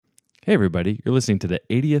Hey everybody, you're listening to the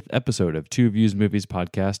 80th episode of Two Views Movies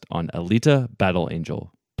podcast on Alita Battle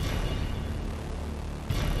Angel.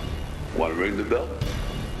 Want to ring the bell?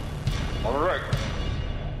 All right.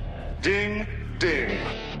 Ding, ding.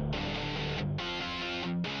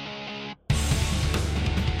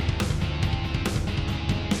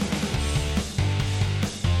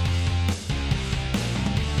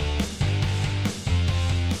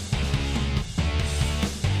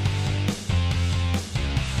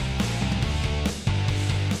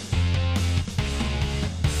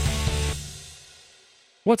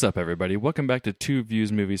 What's up everybody? Welcome back to Two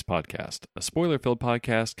Views Movies podcast, a spoiler-filled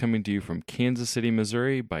podcast coming to you from Kansas City,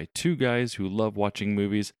 Missouri by two guys who love watching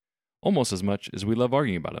movies almost as much as we love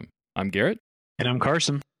arguing about them. I'm Garrett. And I'm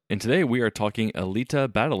Carson. And today we are talking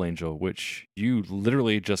Alita Battle Angel, which you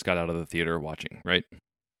literally just got out of the theater watching, right?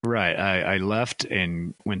 Right. I left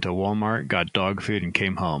and went to Walmart, got dog food, and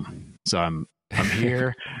came home. So I'm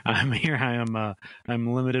here. I'm here.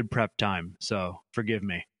 I'm limited prep time. So forgive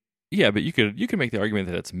me. Yeah, but you could make the argument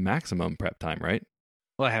that it's maximum prep time, right?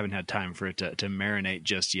 Well, I haven't had time for it to marinate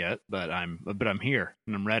just yet, but I'm here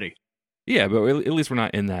and I'm ready. Yeah, but at least we're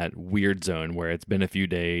not in that weird zone where it's been a few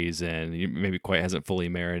days and maybe quite hasn't fully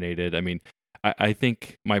marinated. I mean, I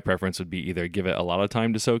think my preference would be either give it a lot of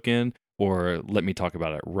time to soak in or let me talk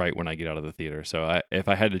about it right when I get out of the theater. So if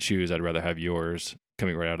I had to choose, I'd rather have yours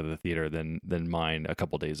coming right out of the theater than mine a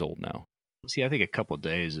couple days old now. See, I think a couple of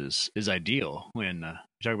days is ideal. When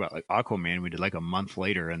you talk about like Aquaman, we did like a month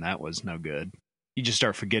later, and that was no good. You just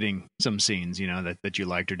start forgetting some scenes, you know, that you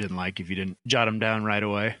liked or didn't like if you didn't jot them down right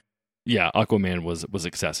away. Yeah, Aquaman was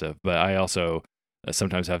excessive, but I also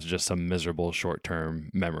sometimes have just some miserable short-term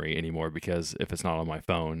memory anymore because if it's not on my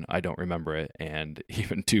phone, I don't remember it. And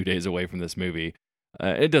even 2 days away from this movie,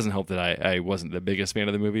 it doesn't help that I wasn't the biggest fan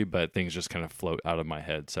of the movie, but things just kind of float out of my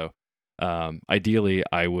head. So ideally,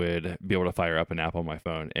 I would be able to fire up an app on my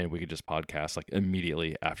phone and we could just podcast like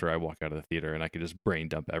immediately after I walk out of the theater and I could just brain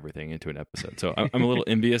dump everything into an episode. So I'm a little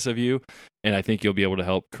envious of you, and I think you'll be able to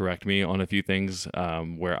help correct me on a few things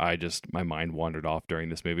where my mind wandered off during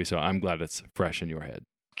this movie. So I'm glad it's fresh in your head.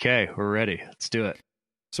 Okay, we're ready. Let's do it.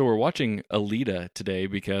 So we're watching Alita today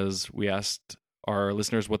because we asked our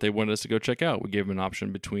listeners what they wanted us to go check out. We gave them an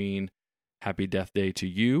option between Happy Death Day to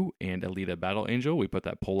You and Alita Battle Angel. We put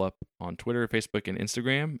that poll up on Twitter, Facebook, and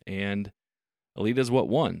Instagram, and Alita's what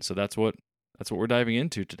won. So that's what we're diving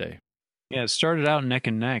into today. Yeah, it started out neck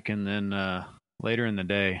and neck, and then later in the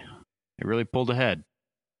day, it really pulled ahead.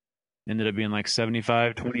 Ended up being like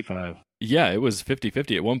 75-25. Yeah, it was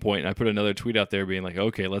 50-50 at one point. I put another tweet out there being like,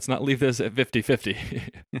 okay, let's not leave this at 50-50.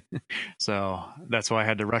 So that's why I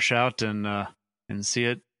had to rush out and see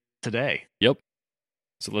it today. Yep.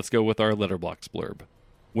 So let's go with our Letterboxd blurb.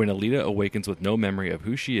 When Alita awakens with no memory of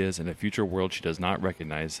who she is in a future world she does not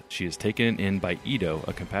recognize, she is taken in by Ito,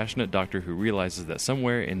 a compassionate doctor who realizes that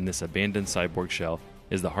somewhere in this abandoned cyborg shell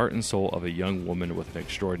is the heart and soul of a young woman with an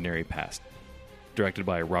extraordinary past. Directed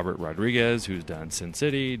by Robert Rodriguez, who's done Sin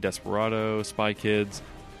City, Desperado, Spy Kids.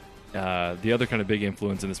 The other kind of big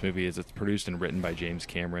influence in this movie is it's produced and written by James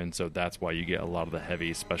Cameron, so that's why you get a lot of the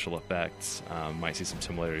heavy special effects. Might see some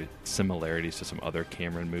similarities to some other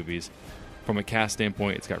Cameron movies. From a cast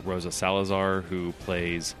standpoint, it's got Rosa Salazar, who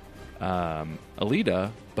plays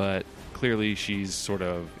Alita, but clearly she's sort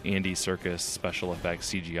of Andy Serkis special effects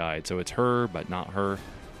CGI, so it's her, but not her.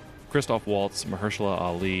 Christoph Waltz, Mahershala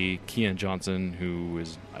Ali, Keanu Johnson, who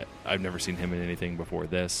is I've never seen him in anything before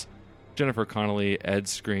this. Jennifer Connelly, Ed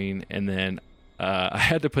Skrein, and then I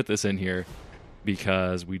had to put this in here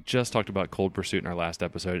because we just talked about Cold Pursuit in our last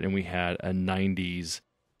episode, and we had a 90s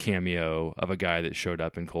cameo of a guy that showed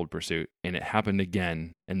up in Cold Pursuit, and it happened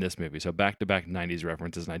again in this movie. So back-to-back 90s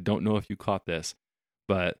references, and I don't know if you caught this,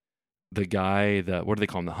 but the guy, what do they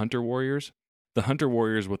call them, the Hunter Warriors? The Hunter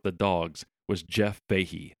Warriors with the dogs was Jeff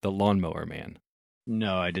Fahey, the lawnmower man.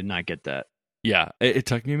 No, I did not get that. Yeah, it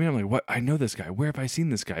took me a minute. I'm like, what? I know this guy. Where have I seen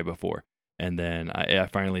this guy before? And then I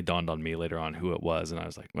finally dawned on me later on who it was, and I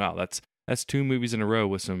was like, wow, that's two movies in a row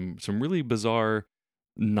with some really bizarre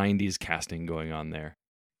 90s casting going on there.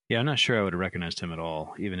 Yeah, I'm not sure I would have recognized him at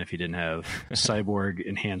all, even if he didn't have cyborg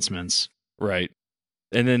enhancements. Right.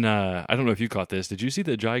 And then I don't know if you caught this. Did you see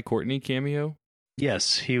the Jai Courtney cameo?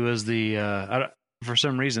 Yes, he was the. For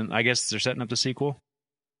some reason, I guess they're setting up the sequel,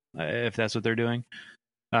 if that's what they're doing.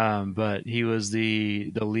 But he was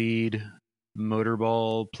the lead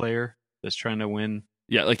motorball player that's trying to win.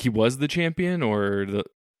 Yeah, like he was the champion, or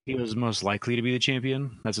he was most likely to be the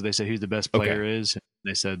champion. That's what they said. Who's the best player is.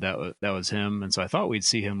 They said that was him, and so I thought we'd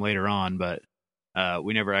see him later on, but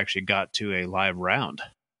we never actually got to a live round.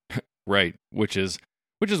 Right, which is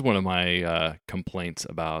one of my complaints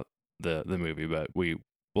about the movie, but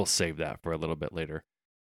we'll save that for a little bit later.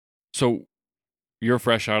 So you're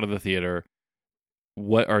fresh out of the theater.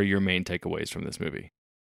 What are your main takeaways from this movie?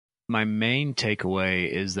 My main takeaway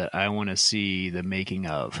is that I want to see the making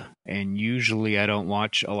of. And usually I don't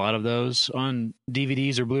watch a lot of those on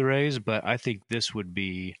DVDs or Blu-rays, but I think this would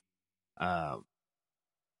be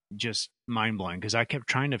just mind-blowing, because I kept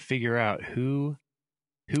trying to figure out who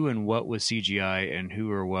and what was CGI and who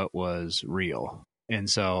or what was real. And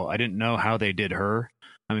so I didn't know how they did her.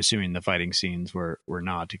 I'm assuming the fighting scenes were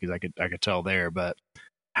not, because I could tell there, but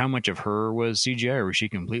how much of her was CGI, or was she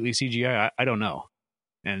completely CGI? I don't know.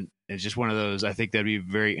 And it's just one of those, I think that'd be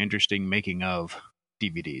very interesting making of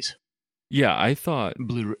DVDs. Yeah, I thought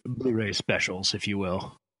Blu-ray specials, if you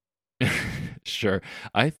will. Sure.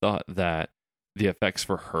 I thought that the effects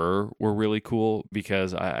for her were really cool,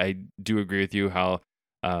 because I do agree with you how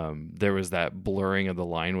there was that blurring of the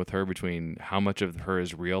line with her between how much of her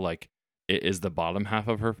is real, like is the bottom half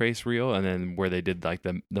of her face real, and then where they did like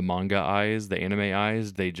the manga eyes, the anime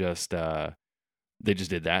eyes, they just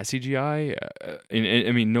did that CGI. And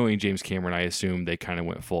I mean, knowing James Cameron, I assume they kind of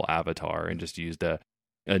went full Avatar and just used a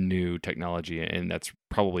new technology, and that's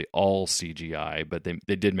probably all CGI, but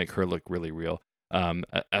they did make her look really real.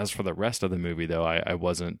 As for the rest of the movie, though, I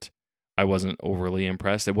wasn't overly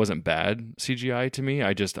impressed. It wasn't bad CGI to me.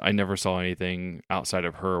 I never saw anything outside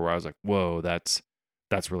of her where I was like, whoa, that's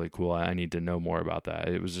really cool. I need to know more about that.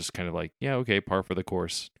 It was just kind of like, yeah, okay, par for the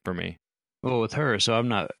course for me. Well, with her, so I'm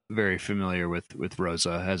not very familiar with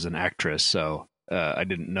Rosa as an actress, so I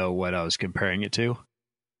didn't know what I was comparing it to.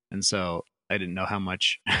 And so I didn't know how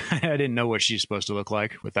much, I didn't know what she's supposed to look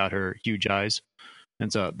like without her huge eyes.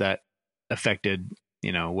 And so that affected,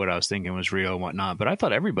 what I was thinking was real and whatnot. But I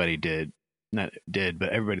thought everybody but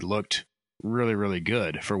everybody looked really, really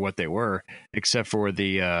good for what they were, except for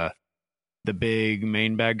the big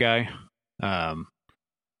main bad guy.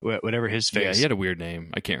 Whatever his face. Yeah, he had a weird name.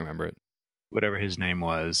 I can't remember it. Whatever his name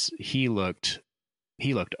was, he looked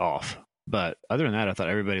off. But other than that, I thought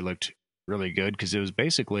everybody looked really good, because it was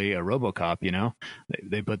basically a RoboCop.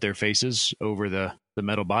 They put their faces over the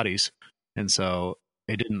metal bodies, and so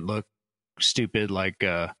it didn't look stupid like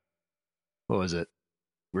what was it?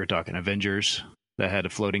 We were talking Avengers that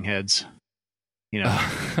had floating heads.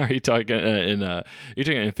 Are you talking you're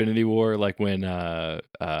talking Infinity War, like when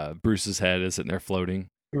Bruce's head is sitting there floating?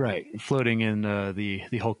 Right, floating in the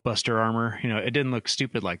Hulkbuster armor. It didn't look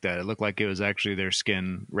stupid like that. It looked like it was actually their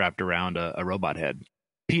skin wrapped around a robot head.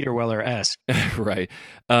 Peter Weller-esque. Right.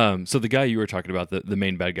 So the guy you were talking about, the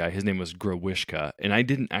main bad guy, his name was Growishka, and I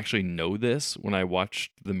didn't actually know this when I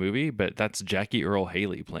watched the movie, but that's Jackie Earle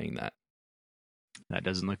Haley playing that. That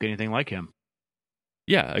doesn't look anything like him.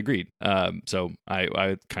 Yeah, agreed. So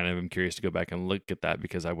I kind of am curious to go back and look at that,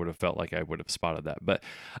 because I would have felt like I would have spotted that. But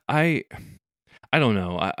I don't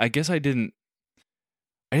know. I guess I didn't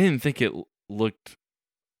think it looked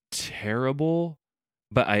terrible,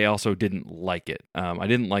 but I also didn't like it. I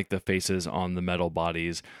didn't like the faces on the metal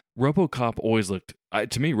bodies. RoboCop always looked,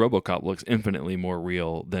 to me, RoboCop looks infinitely more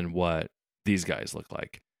real than what these guys look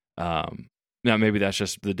like. Now, maybe that's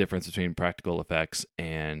just the difference between practical effects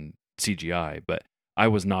and CGI, but I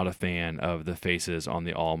was not a fan of the faces on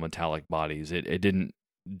the all metallic bodies. It didn't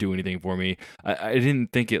do anything for me. I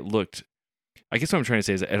didn't think it looked, I guess what I'm trying to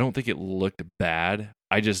say is I don't think it looked bad.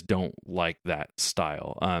 I just don't like that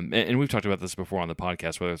style. And we've talked about this before on the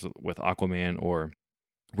podcast, whether it's with Aquaman or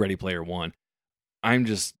Ready Player One. I'm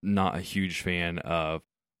just not a huge fan of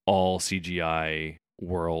all CGI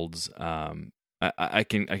worlds. I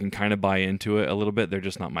can kind of buy into it a little bit. They're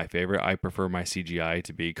just not my favorite. I prefer my CGI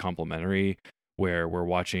to be complementary, where we're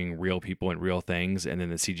watching real people and real things, and then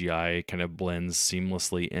the CGI kind of blends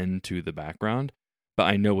seamlessly into the background. But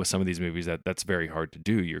I know with some of these movies that's very hard to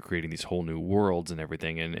do. You're creating these whole new worlds and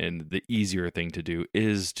everything, and the easier thing to do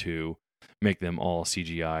is to make them all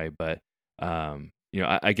CGI. But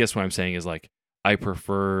I guess what I'm saying is, like, I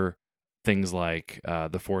prefer things like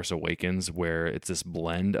The Force Awakens, where it's this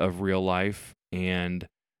blend of real life and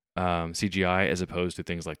CGI, as opposed to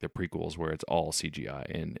things like the prequels where it's all CGI.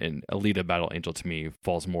 And Alita Battle Angel to me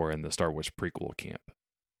falls more in the Star Wars prequel camp.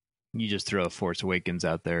 You just throw Force Awakens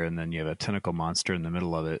out there, and then you have a tentacle monster in the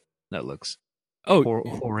middle of it. That looks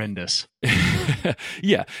horrendous.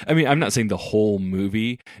 Yeah. I mean, I'm not saying the whole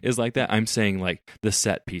movie is like that. I'm saying like the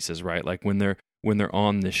set pieces, right? Like when they're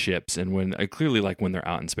on the ships, and when clearly, like when they're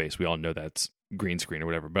out in space, we all know that's green screen or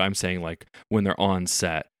whatever. But I'm saying like when they're on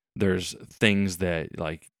set, there's things that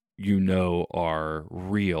like are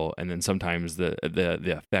real, and then sometimes the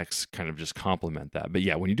effects kind of just complement that. But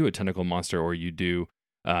yeah, when you do a tentacle monster, or you do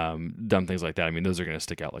dumb things like that. I mean, those are going to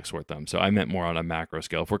stick out like sore thumbs. So I meant more on a macro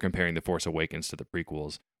scale. If we're comparing The Force Awakens to the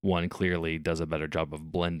prequels, one clearly does a better job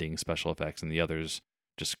of blending special effects, and the others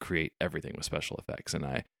just create everything with special effects.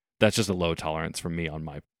 And that's just a low tolerance from me on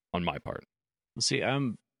my part. See,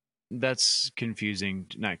 that's confusing.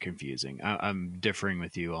 Not confusing. I'm differing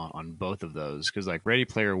with you on both of those, because like Ready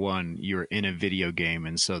Player One, you're in a video game,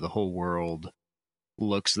 and so the whole world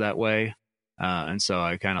looks that way. And so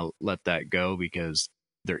I kind of let that go because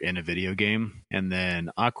they're in a video game. And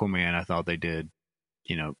then Aquaman, I thought they did,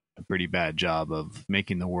 a pretty bad job of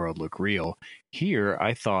making the world look real. Here,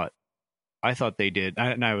 I thought they did,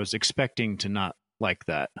 and I was expecting to not like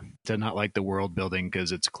that, to not like the world building,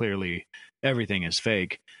 because it's clearly everything is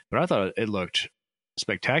fake. But I thought it looked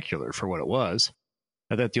spectacular for what it was.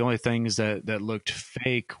 I thought the only things that looked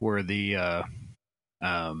fake were the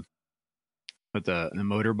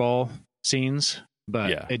motorball scenes,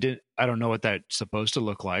 but Yeah. it didn't. I don't know what that's supposed to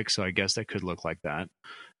look like, so I guess that could look like that.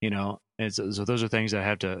 And so those are things I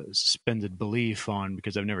have to suspended belief on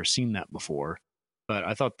because I've never seen that before. But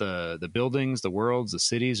I thought the buildings, the worlds, the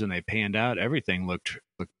cities, when they panned out, everything looked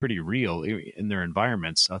pretty real in their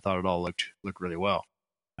environments. I thought it all looked really well.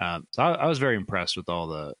 So I was very impressed with all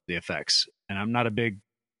the effects. And I'm not a big,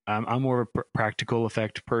 I'm more of a practical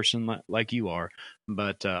effect person like you are.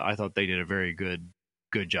 But I thought they did a very good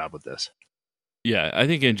job with this. Yeah, I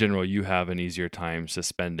think in general you have an easier time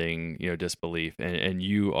suspending, disbelief, and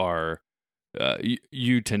you are,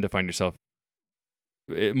 you tend to find yourself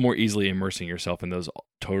more easily immersing yourself in those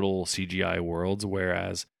total CGI worlds,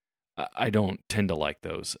 whereas I don't tend to like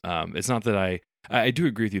those. It's not that I do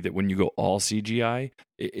agree with you that when you go all CGI,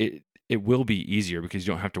 it will be easier because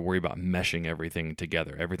you don't have to worry about meshing everything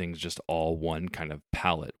together. Everything's just all one kind of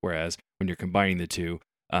palette. Whereas when you're combining the two,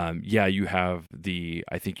 you have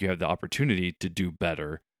I think you have the opportunity to do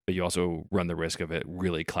better, but you also run the risk of it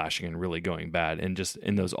really clashing and really going bad. And just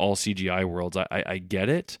in those all CGI worlds, I get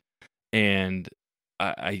it, and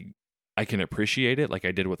I can appreciate it like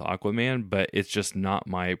I did with Aquaman, but it's just not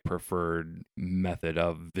my preferred method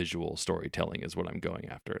of visual storytelling is what I'm going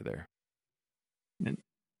after there. And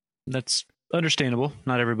that's understandable.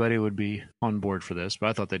 Not everybody would be on board for this, but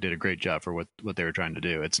I thought they did a great job for what they were trying to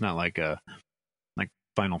do. It's not like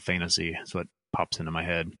Final Fantasy. That's what pops into my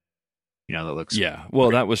head. That looks... Yeah,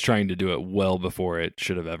 well, that was trying to do it well before it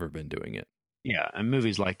should have ever been doing it. Yeah, and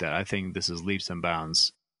movies like that, I think this is leaps and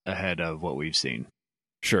bounds ahead of what we've seen.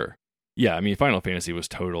 Sure. Yeah, I mean, Final Fantasy was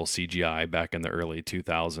total CGI back in the early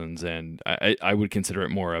 2000s, and I would consider it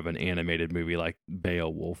more of an animated movie like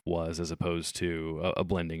Beowulf was, as opposed to a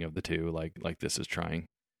blending of the two like this is trying.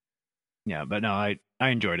 Yeah, but no, I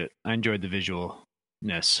enjoyed it. I enjoyed the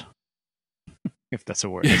visualness. If that's a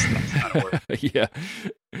word. That's not a word.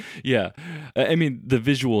 Yeah. I mean, the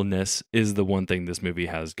visualness is the one thing this movie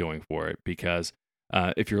has going for it, because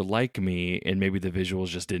if you're like me and maybe the visuals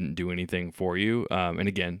just didn't do anything for you, and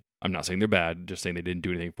again, I'm not saying they're bad, just saying they didn't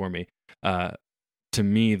do anything for me. To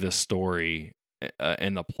me, the story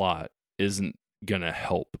and the plot isn't going to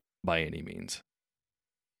help by any means.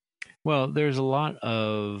 Well, there's a lot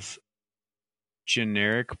of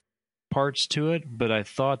generic parts to it, but I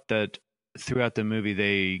thought that throughout the movie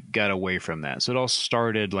they got away from that. So it all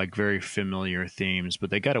started like very familiar themes, but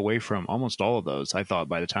they got away from almost all of those, I thought,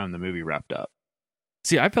 by the time the movie wrapped up.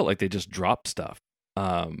 See, I felt like they just dropped stuff.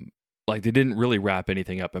 Like they didn't really wrap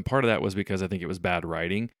anything up. And part of that was because I think it was bad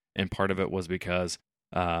writing. And part of it was because,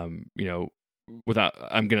 I'm going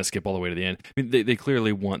to skip all the way to the end. I mean, they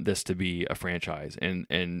clearly want this to be a franchise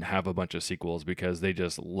and have a bunch of sequels, because they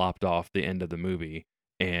just lopped off the end of the movie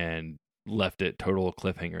and left it total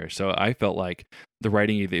cliffhanger. So I felt like the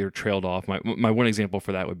writing either trailed off. My one example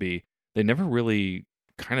for that would be they never really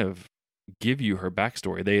kind of give you her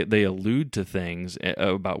backstory. They allude to things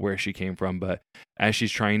about where she came from, but as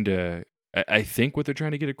she's trying to, I think what they're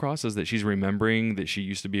trying to get across is that she's remembering that she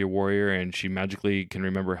used to be a warrior and she magically can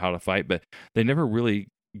remember how to fight, but they never really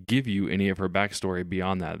give you any of her backstory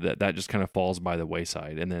beyond that just kind of falls by the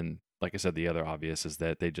wayside. And then, like I said, the other obvious is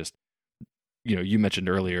that they just, you mentioned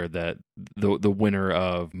earlier that the winner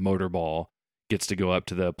of Motorball gets to go up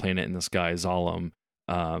to the planet in the sky, Zalem,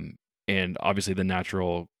 and obviously the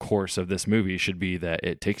natural course of this movie should be that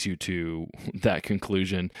it takes you to that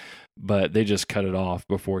conclusion, but they just cut it off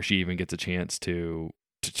before she even gets a chance to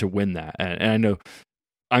win that. And I know,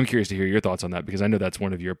 I'm curious to hear your thoughts on that, because I know that's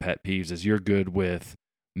one of your pet peeves, is you're good with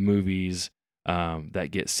movies that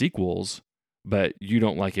get sequels, but you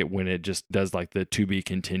don't like it when it just does like the to be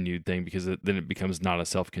continued thing, because then it becomes not a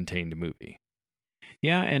self-contained movie.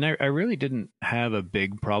 Yeah, and I really didn't have a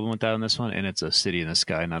big problem with that on this one. And it's a city in the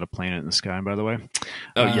sky, not a planet in the sky, by the way.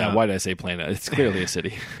 Oh yeah, why did I say planet? It's clearly a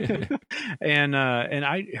city. And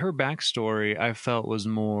her backstory I felt was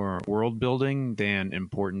more world building than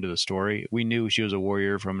important to the story. We knew she was a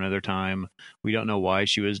warrior from another time. We don't know why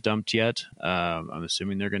she was dumped yet. I'm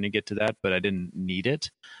assuming they're going to get to that, but I didn't need it.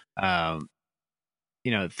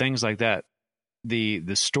 Things like that.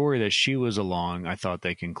 The story that she was along, I thought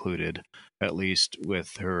they concluded, at least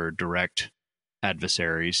with her direct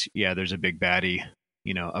adversaries. Yeah, there's a big baddie,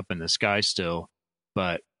 up in the sky still,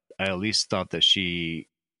 but I at least thought that she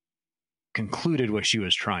concluded what she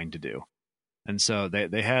was trying to do. And so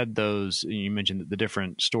they had those, you mentioned the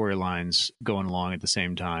different storylines going along at the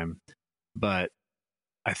same time, but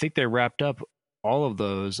I think they wrapped up all of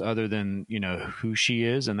those other than, who she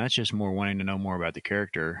is. And that's just more wanting to know more about the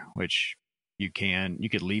character, which you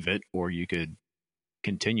could leave it or you could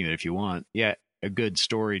continue it if you want. Yeah, a good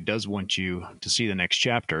story does want you to see the next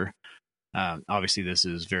chapter. Obviously, this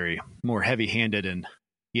is very more heavy-handed, and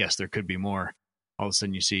yes, there could be more. All of a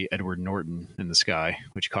sudden, you see Edward Norton in the sky,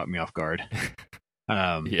 which caught me off guard.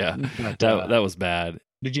 Yeah, but, that was bad.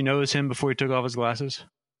 Did you notice him before he took off his glasses?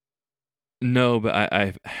 No, but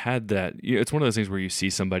I've had that. It's one of those things where you see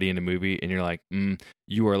somebody in a movie and you're like,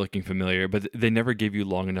 you are looking familiar, but they never give you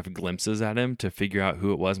long enough glimpses at him to figure out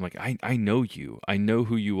who it was. I'm like, I know you. I know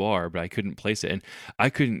who you are, but I couldn't place it. And I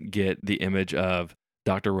couldn't get the image of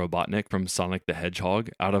Dr. Robotnik from Sonic the Hedgehog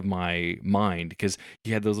out of my mind because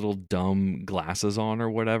he had those little dumb glasses on or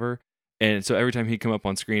whatever. And so every time he'd come up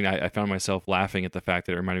on screen, I found myself laughing at the fact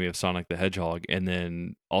that it reminded me of Sonic the Hedgehog. And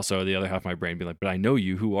then also the other half of my brain being like, but I know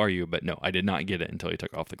you, who are you? But no, I did not get it until he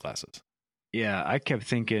took off the glasses. Yeah, I kept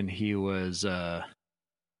thinking he was the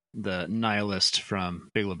nihilist from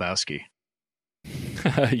Big Lebowski.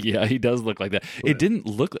 Yeah, he does look like that. It didn't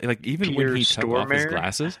look like even Peter when he took off his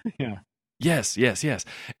glasses. Yeah. Yes.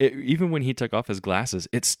 Even when he took off his glasses,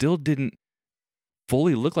 it still didn't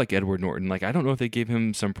fully look like Edward Norton. Like, I don't know if they gave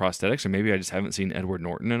him some prosthetics or maybe I just haven't seen Edward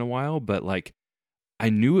Norton in a while, but like I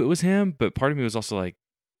knew it was him, but part of me was also like,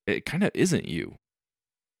 it kind of isn't you.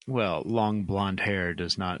 Well, long blonde hair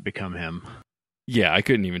does not become him. Yeah, I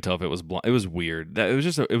couldn't even tell if it was blonde. It was weird.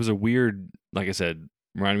 It was a weird, like I said,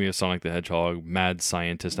 reminded me of Sonic the Hedgehog, mad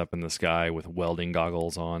scientist up in the sky with welding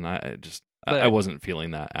goggles on. I wasn't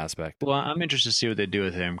feeling that aspect. Well, I'm interested to see what they do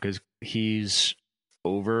with him because he's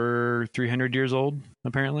over 300 years old,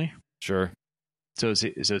 apparently. Sure. So is he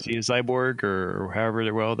a cyborg or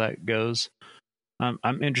however well that goes?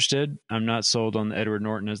 I'm interested. I'm not sold on Edward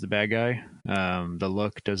Norton as the bad guy. The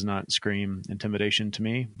look does not scream intimidation to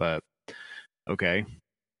me, but okay.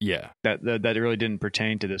 Yeah. That really didn't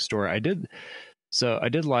pertain to this story. I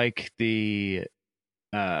did like the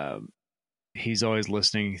he's always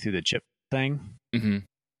listening through the chip thing. Mm-hmm.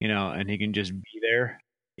 And he can just be there.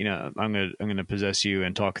 I'm gonna possess you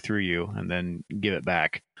and talk through you and then give it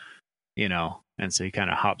back. And so he kind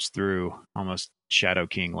of hops through almost Shadow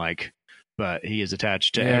King like, but he is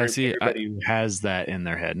attached to everybody who has that in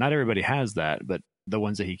their head. Not everybody has that, but the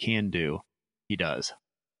ones that he can do, he does.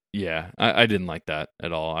 Yeah, I didn't like that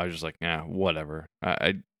at all. I was just like, whatever.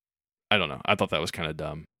 I don't know. I thought that was kind of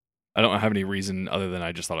dumb. I don't have any reason other than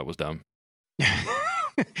I just thought it was dumb.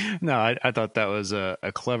 No, I thought that was a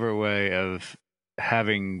clever way of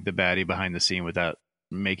having the baddie behind the scene without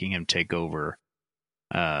making him take over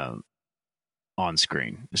on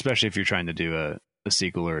screen, especially if you're trying to do a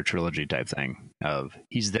sequel or a trilogy type thing of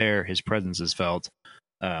he's there, his presence is felt.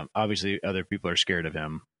 Obviously, other people are scared of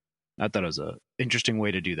him. I thought it was an interesting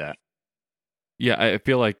way to do that. Yeah, I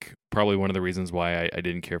feel like probably one of the reasons why I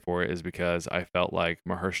didn't care for it is because I felt like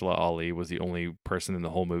Mahershala Ali was the only person in the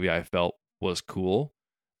whole movie I felt was cool.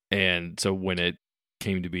 And so when it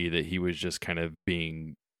came to be that he was just kind of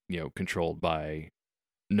being, controlled by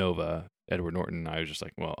Nova, Edward Norton, I was just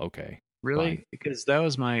like, well, okay. Really? Fine. Because that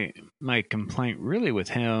was my complaint really with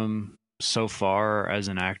him so far as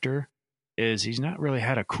an actor is he's not really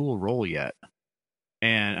had a cool role yet.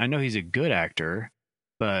 And I know he's a good actor,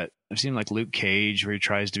 but I've seen like Luke Cage where he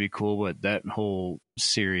tries to be cool, but that whole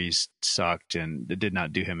series sucked and it did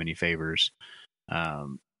not do him any favors.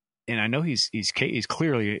 And I know he's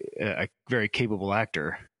clearly a very capable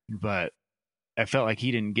actor, but I felt like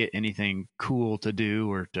he didn't get anything cool to do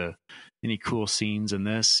or to any cool scenes in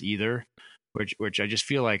this either, which I just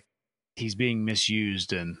feel like he's being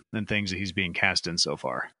misused in things that he's being cast in so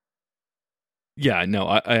far. Yeah, no,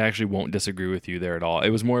 I actually won't disagree with you there at all. It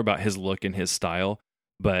was more about his look and his style,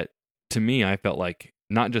 but to me, I felt like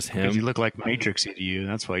not just him. Because you look like Matrixy to you,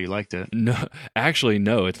 that's why you liked it. No, actually,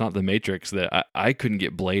 no, it's not the Matrix that I couldn't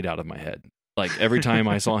get Blade out of my head. Like every time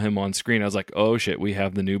I saw him on screen, I was like, "Oh shit, we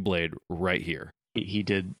have the new Blade right here." He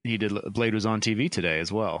did. Blade was on TV today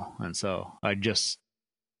as well, and so I just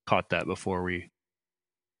caught that before we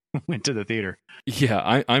went to the theater.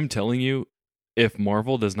 Yeah, I'm telling you, if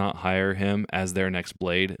Marvel does not hire him as their next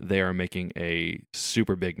Blade, they are making a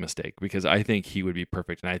super big mistake, because I think he would be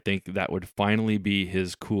perfect, and I think that would finally be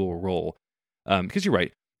his cool role. Because you're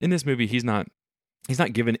right, in this movie, he's not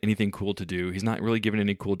given anything cool to do. He's not really given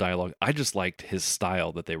any cool dialogue. I just liked his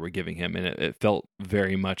style that they were giving him, and it felt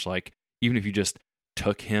very much like, even if you just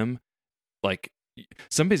took him, like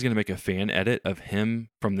somebody's going to make a fan edit of him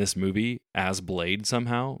from this movie as Blade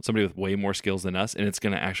somehow, somebody with way more skills than us, and it's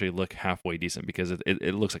going to actually look halfway decent, because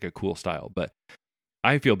it looks like a cool style. But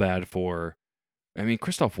I feel bad for, I mean,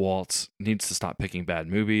 Christoph Waltz needs to stop picking bad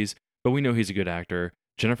movies, but we know he's a good actor.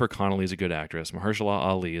 Jennifer Connelly is a good actress. Mahershala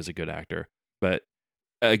Ali is a good actor. But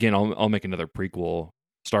again, I'll make another prequel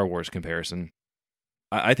Star Wars comparison.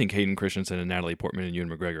 I think Hayden Christensen and Natalie Portman and Ewan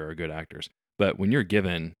McGregor are good actors. But when you're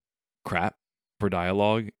given crap for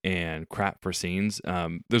dialogue and crap for scenes,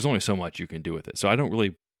 there's only so much you can do with it. So I don't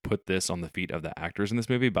really put this on the feet of the actors in this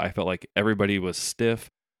movie, but I felt like everybody was stiff,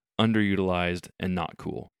 underutilized, and not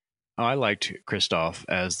cool. Oh, I liked Christoph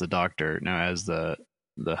as the Doctor. Now as the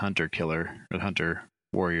hunter killer, or hunter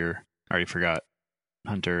warrior. I already forgot.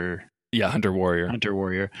 Hunter. Yeah, Hunter Warrior. Hunter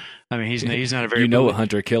Warrior. I mean, he's not a very. You know what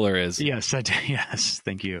Hunter Killer is? Yes, yes.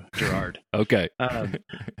 Thank you, Gerard. Okay.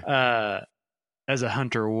 As a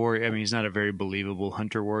Hunter Warrior, I mean, he's not a very believable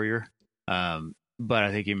Hunter Warrior. But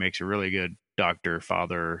I think he makes a really good doctor,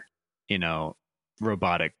 father,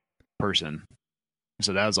 robotic person.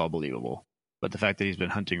 So that was all believable. But the fact that he's been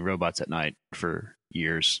hunting robots at night for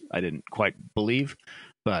years, I didn't quite believe.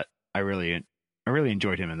 But I really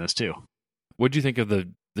enjoyed him in this too. What'd you think of the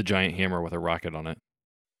giant hammer with a rocket on it?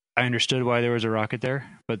 I understood why there was a rocket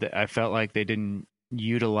there, but I felt like they didn't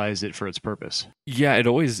utilize it for its purpose. Yeah, it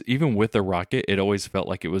always, even with the rocket, it always felt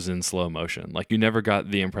like it was in slow motion. Like you never got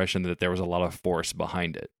the impression that there was a lot of force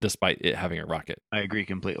behind it, despite it having a rocket. I agree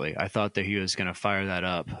completely. I thought that he was going to fire that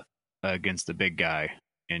up against the big guy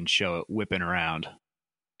and show it whipping around,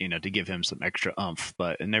 to give him some extra oomph,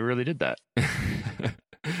 and they really did that.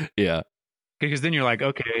 Yeah. Because then you're like,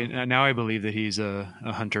 okay, now I believe that he's a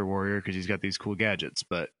hunter warrior because he's got these cool gadgets,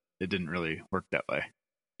 but it didn't really work that way.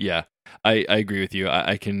 Yeah, I agree with you.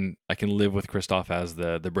 I can live with Christoph as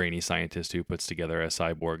the brainy scientist who puts together a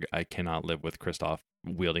cyborg. I cannot live with Christoph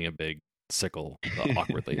wielding a big sickle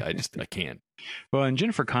awkwardly. I can't. Well, and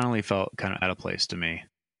Jennifer Connelly felt kind of out of place to me.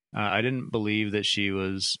 I didn't believe that she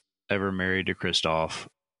was ever married to Christoph.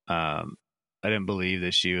 I didn't believe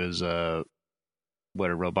that she was a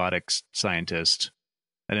robotics scientist.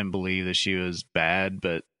 I didn't believe that she was bad,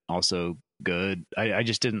 but also good. I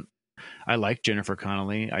just didn't. I liked Jennifer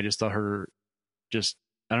Connelly. I just thought her I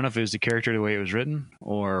don't know if it was the character, the way it was written,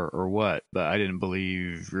 or what, but I didn't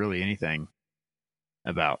believe really anything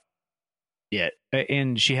about it.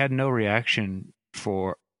 And she had no reaction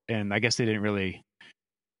and I guess they didn't really,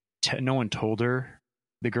 no one told her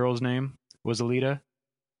the girl's name was Alita.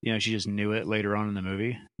 She just knew it later on in the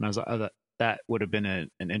movie. And I was like, that would have been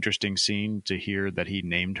an interesting scene to hear that he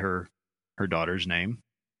named her daughter's name,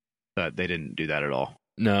 but they didn't do that at all.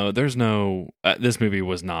 No, there's no. This movie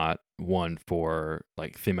was not one for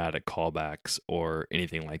like thematic callbacks or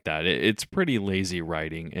anything like that. It's pretty lazy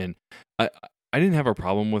writing, and I didn't have a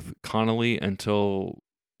problem with Connelly until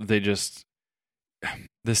they just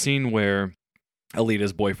the scene where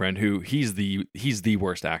Alita's boyfriend, who he's the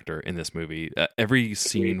worst actor in this movie. Every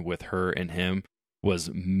scene with her and him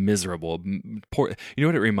was miserable. Poor. You know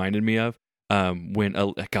what it reminded me of? When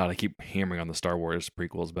God, I keep hammering on the Star Wars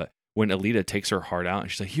prequels, but when Alita takes her heart out and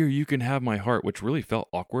she's like, "Here, you can have my heart," which really felt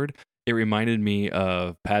awkward. It reminded me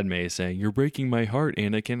of Padme saying, "You're breaking my heart,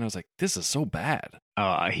 Anakin." I was like, this is so bad.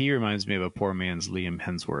 He reminds me of a poor man's Liam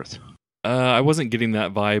Hemsworth. I wasn't getting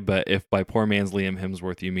that vibe, but if by poor man's Liam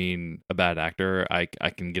Hemsworth you mean a bad actor, I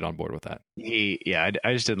can get on board with that.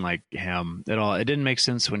 I just didn't like him at all. It didn't make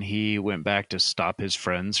sense when he went back to stop his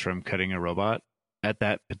friends from cutting a robot at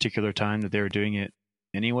that particular time that they were doing it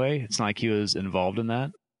anyway. It's not like he was involved in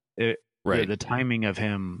that. Right. The timing of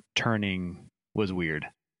him turning was weird.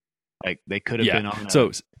 Like they could have been on.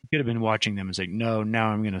 Could have been watching them and saying, "No, now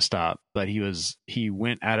I'm going to stop." But he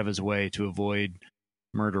went out of his way to avoid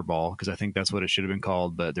murder ball, because I think that's what it should have been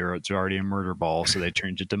called. But it's already a murder ball, so they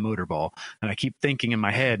changed it to motor ball. And I keep thinking in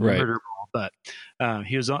my head, right, murder ball. But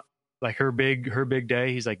he was on like her big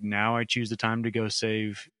day. He's like, "Now I choose the time to go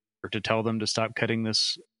save or to tell them to stop cutting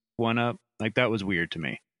this one up." Like that was weird to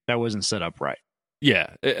me. That wasn't set up right.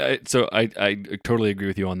 Yeah, so I totally agree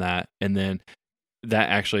with you on that. And then that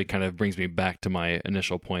actually kind of brings me back to my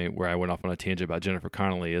initial point where I went off on a tangent about Jennifer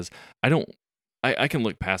Connelly. Is I can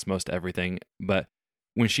look past most everything, but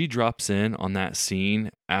when she drops in on that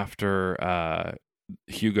scene after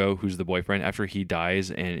Hugo, who's the boyfriend, after he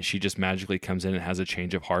dies, and she just magically comes in and has a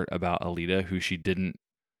change of heart about Alita, who she didn't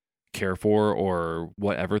care for or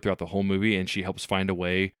whatever throughout the whole movie, and she helps find a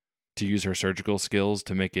way to use her surgical skills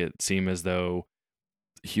to make it seem as though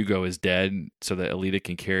Hugo is dead so that Alita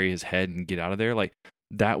can carry his head and get out of there. Like,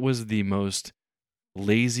 that was the most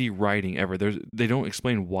lazy writing ever. They don't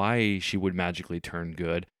explain why she would magically turn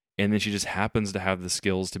good, and then she just happens to have the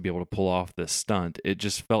skills to be able to pull off this stunt. It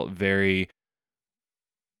just felt very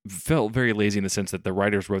lazy in the sense that the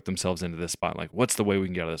writers wrote themselves into this spot. Like, what's the way we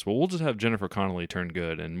can get out of this? Well, we'll just have Jennifer Connelly turn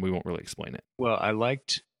good, and we won't really explain it. Well,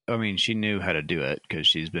 she knew how to do it because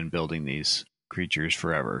she's been building these creatures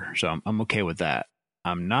forever. So I'm okay with that.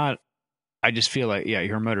 I just feel like, yeah,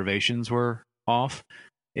 her motivations were off,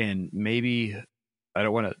 and maybe I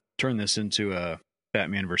don't want to turn this into a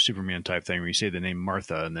Batman versus Superman type thing where you say the name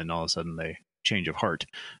Martha and then all of a sudden they change of heart.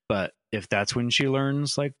 But if that's when she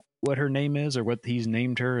learns like what her name is or what he's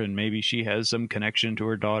named her, and maybe she has some connection to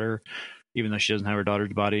her daughter, even though she doesn't have her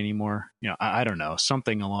daughter's body anymore, I don't know,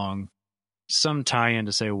 something along some tie-in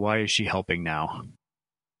to say, why is she helping now?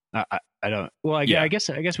 I don't. Well, I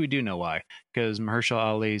guess we do know why, because Mahershala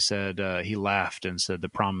Ali said he laughed and said the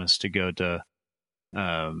promise to go to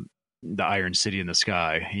the Iron City in the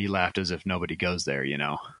sky. He laughed as if nobody goes there.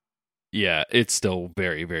 Yeah, it's still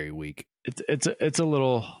very, very weak. It's a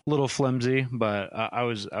little flimsy, but I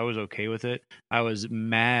was okay with it. I was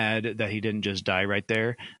mad that he didn't just die right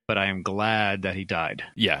there, but I am glad that he died.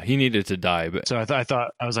 Yeah, he needed to die, but so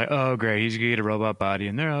I was like, oh great, he's gonna get a robot body,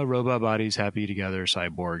 and they're all robot bodies, happy together,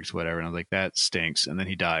 cyborgs, whatever. And I was like, that stinks. And then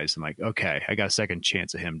he dies. I'm like, okay, I got a second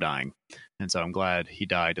chance of him dying, and so I'm glad he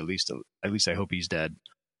died. At least I hope he's dead.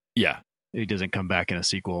 Yeah, he doesn't come back in a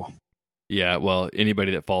sequel. Yeah, well,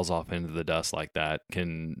 anybody that falls off into the dust like that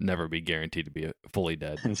can never be guaranteed to be fully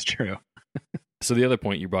dead. That's true. So the other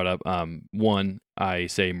point you brought up, one, I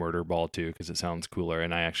say Murder Ball too because it sounds cooler,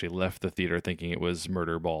 and I actually left the theater thinking it was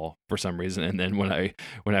Murder Ball for some reason. And then when I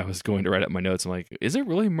was going to write up my notes, I'm like, is it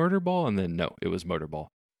really Murder Ball? And then no, it was Motor Ball.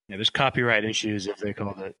 Yeah, there's copyright issues if they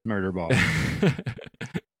called it Murder Ball.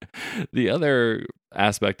 The other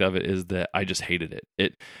aspect of it is that I just hated it.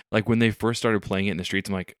 It, like, when they first started playing it in the streets,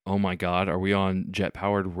 I'm like, oh my God, are we on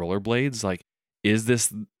jet-powered rollerblades? Like, is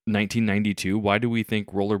this 1992? Why do we think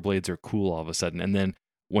rollerblades are cool all of a sudden? And then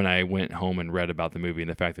when I went home and read about the movie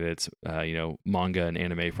and the fact that it's, manga and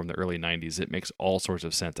anime from the early 90s, it makes all sorts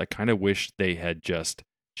of sense. I kind of wish they had just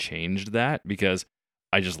changed that, because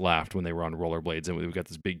I just laughed when they were on rollerblades and we got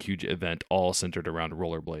this big, huge event all centered around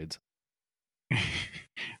rollerblades.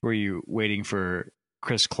 Were you waiting for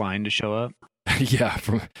Chris Klein to show up? Yeah,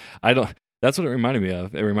 that's what it reminded me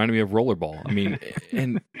of. It reminded me of Rollerball. I mean,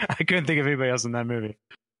 and I couldn't think of anybody else in that movie.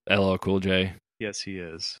 LL Cool J. Yes, he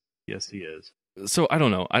is. So I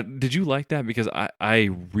don't know. Did you like that? Because I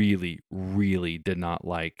really, really did not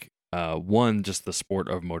like, one, just the sport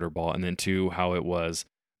of Motorball, and then two, how it was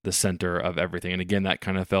the center of everything. And again, that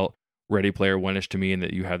kind of felt Ready Player One-ish to me, in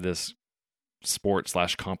that you have this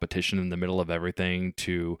sport/competition in the middle of everything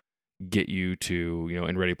to get you to,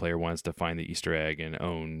 in Ready Player One's to find the Easter egg and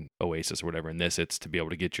own Oasis or whatever. In this, it's to be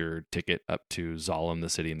able to get your ticket up to Zalem, the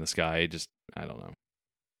city in the sky. Just, I don't know.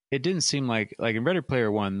 It didn't seem like in Ready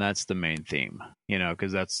Player One, that's the main theme,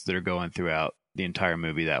 because they're going throughout the entire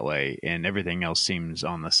movie that way, and everything else seems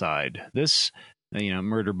on the side. This,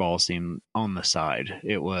 Murder Ball seemed on the side.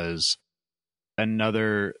 It was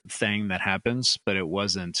another thing that happens, but it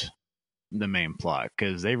wasn't the main plot,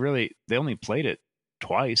 because they only played it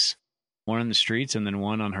twice, one in the streets and then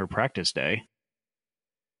one on her practice day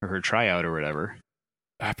or her tryout or whatever.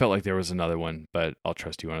 I felt like there was another one, but I'll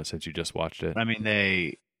trust you on it since you just watched it. I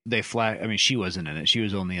mean, she wasn't in it. She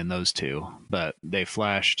was only in those two, but they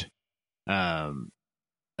flashed a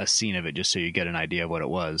scene of it just so you get an idea of what it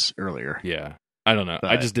was earlier. Yeah. I don't know.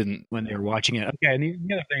 But I just didn't. When they were watching it. Okay. And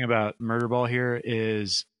the other thing about Murder Ball here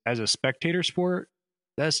is, as a spectator sport,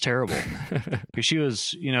 that's terrible. Because she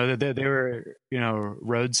was, they were,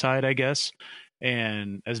 roadside, I guess.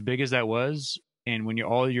 And as big as that was, and when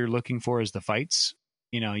all you're looking for is the fights,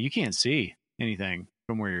 you can't see anything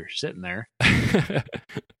from where you're sitting there. That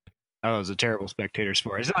was a terrible spectator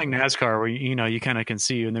sport. It's not like NASCAR where, you kind of can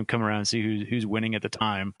see and then come around and see who's winning at the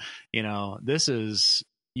time. This is,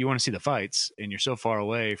 you want to see the fights, and you're so far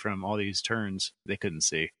away from all these turns, they couldn't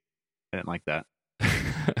see. I didn't like that.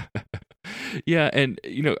 Yeah, and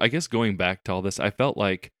I guess going back to all this, I felt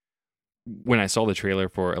like when I saw the trailer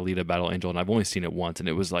for Alita Battle Angel, and I've only seen it once, and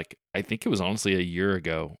it was like, I think it was honestly a year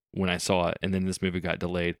ago when I saw it, and then this movie got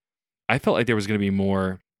delayed. I felt like there was going to be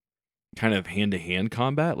more kind of hand-to-hand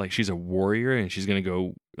combat. Like, she's a warrior, and she's going to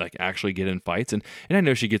go like actually get in fights, and I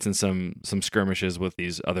know she gets in some skirmishes with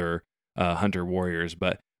these other hunter warriors,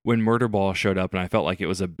 but when Murder Ball showed up, and I felt like it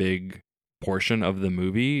was a big portion of the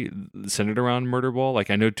movie centered around Murder Ball. Like,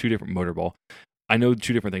 I know two different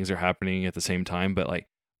things are happening at the same time, but like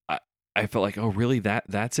I felt like, oh, really?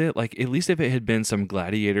 That's it? Like, at least if it had been some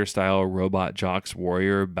gladiator style robot jocks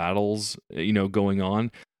warrior battles, going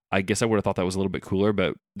on, I guess I would have thought that was a little bit cooler.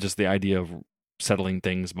 But just the idea of settling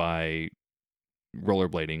things by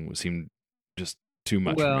rollerblading seemed just too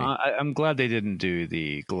much for me. I'm glad they didn't do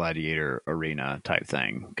the gladiator arena type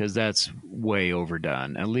thing, because that's way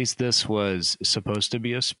overdone. At least this was supposed to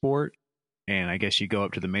be a sport, and I guess you go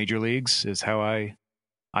up to the major leagues is how I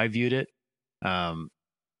viewed it.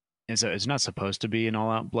 And so it's not supposed to be an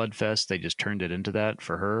all-out blood fest. They just turned it into that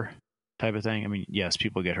for her type of thing. I mean, yes,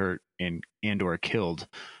 people get hurt and or killed,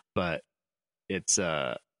 but it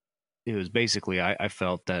was basically, I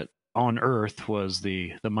felt that on Earth was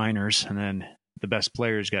the minors, and then the best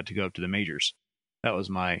players got to go up to the majors. That was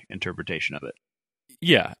my interpretation of it.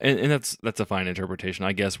 Yeah, and that's a fine interpretation.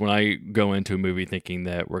 I guess when I go into a movie thinking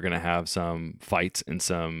that we're going to have some fights and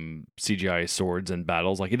some CGI swords and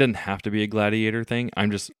battles, like, it doesn't have to be a gladiator thing. I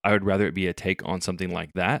would rather it be a take on something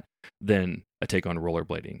like that than a take on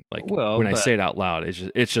rollerblading. Like, I say it out loud,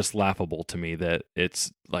 it's just laughable to me that it's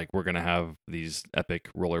like we're going to have these epic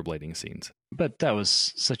rollerblading scenes. But that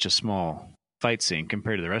was such a small fight scene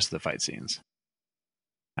compared to the rest of the fight scenes.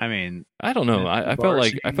 I mean, I don't know. I felt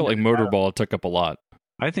like Motorball took up a lot.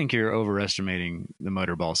 I think you're overestimating the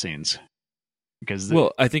Motorball scenes, because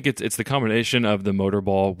I think it's the combination of the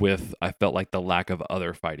Motorball with, I felt like, the lack of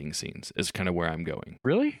other fighting scenes is kind of where I'm going.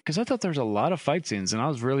 Really? Because I thought there was a lot of fight scenes, and I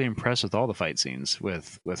was really impressed with all the fight scenes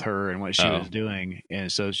with her and what she was doing.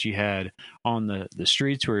 And so she had on the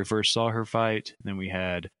streets where we first saw her fight, and then we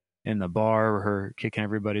had in the bar her kicking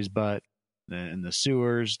everybody's butt, then in the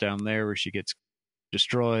sewers down there where she gets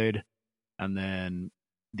destroyed, and then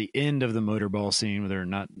the end of the motorball scene where they're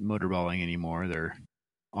not motorballing anymore, they're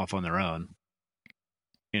off on their own.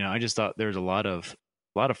 I just thought there was a lot of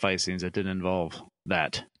fight scenes that didn't involve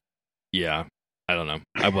that. Yeah, I don't know.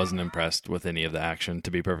 I wasn't impressed with any of the action,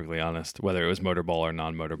 to be perfectly honest, whether it was motorball or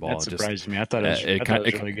non-motorball. That surprised me. I thought it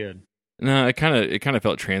was really good. No, it kind of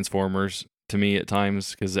felt Transformers to me at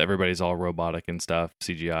times, because everybody's all robotic and stuff,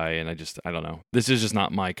 CGI, and I don't know. This is just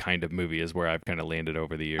not my kind of movie, is where I've kind of landed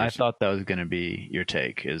over the years. I thought that was going to be your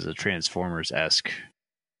take, is a Transformers-esque,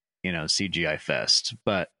 CGI fest,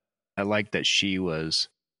 but I like that she was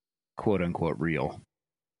quote-unquote real.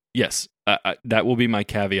 Yes, that will be my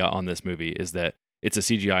caveat on this movie, is that it's a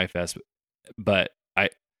CGI fest, but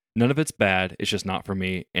none of it's bad, it's just not for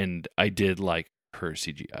me, and I did like her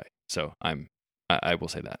CGI, so I will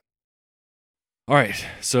say that. All right,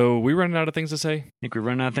 so we running out of things to say? I think we're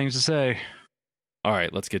running out of things to say. All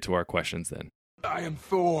right, let's get to our questions then. I am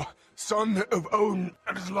Thor, son of Odin,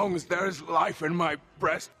 and as long as there is life in my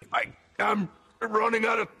breast, I am running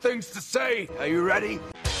out of things to say. Are you ready?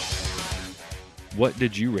 What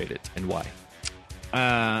did you rate it, and why?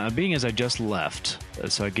 Being as I just left,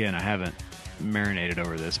 so again, I haven't marinated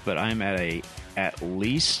over this, but I'm at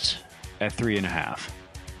least at 3.5.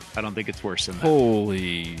 I don't think it's worse than that.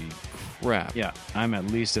 Holy crap. Yeah, I'm at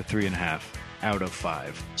least a 3.5 out of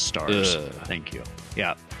 5 stars. Thank you.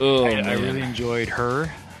 Yeah. I really enjoyed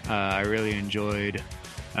her. I really enjoyed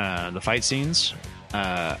the fight scenes.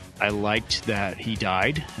 I liked that he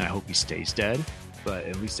died, and I hope he stays dead. But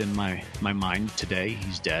at least in my mind today,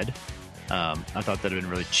 he's dead. I thought that would have been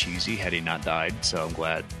really cheesy had he not died, so I'm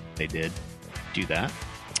glad they did do that.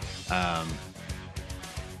 I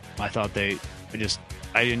thought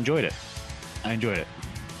I enjoyed it. I enjoyed it.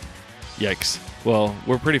 Yikes. Well,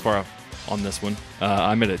 we're pretty far off on this one.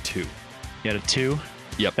 I'm at a 2. You had a 2?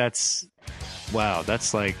 Yep. That's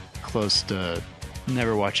like close to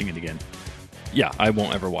never watching it again. Yeah, I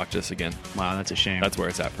won't ever watch this again. Wow, that's a shame. That's where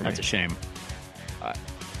it's at for me. That's a shame.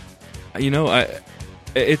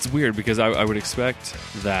 It's weird, because I would expect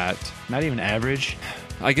that. Not even average?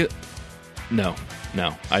 No,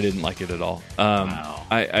 I didn't like it at all. Wow.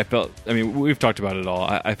 I felt, we've talked about it all.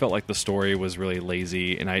 I felt like the story was really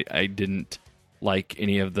lazy, and I didn't like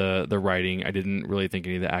any of the writing. I didn't really think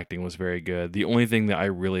any of the acting was very good. The only thing that I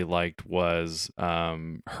really liked was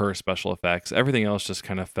her special effects. Everything else just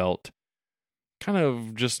kind of felt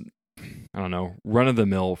just, I don't know, run of the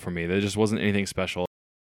mill for me. There just wasn't anything special.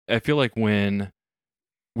 I feel like when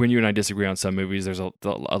you and I disagree on some movies, there's a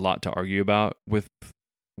lot to argue about with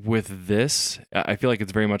with this, I feel like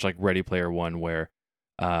it's very much like Ready Player One, where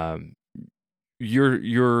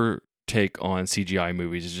your take on CGI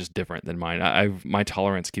movies is just different than mine. My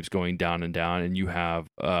tolerance keeps going down and down, and you have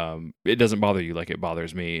it doesn't bother you like it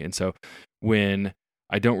bothers me. And so when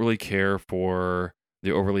I don't really care for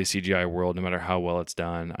the overly CGI world, no matter how well it's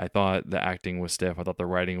done, I thought the acting was stiff. I thought the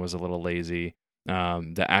writing was a little lazy.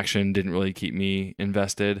 The action didn't really keep me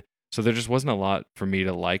invested. So there just wasn't a lot for me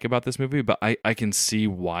to like about this movie, but I can see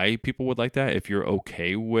why people would like that if you're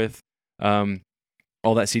okay with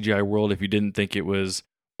all that CGI world. If you didn't think it was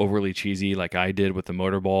overly cheesy like I did with the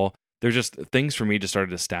motorball, there's just things for me just started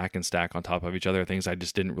to stack on top of each other, things I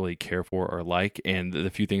just didn't really care for or like, and the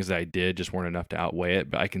few things that I did just weren't enough to outweigh it.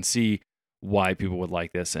 But I can see why people would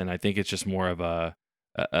like this, and I think it's just more of a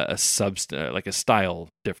like a style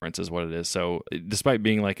difference is what it is. So despite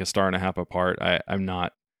being like a star and a half apart, I'm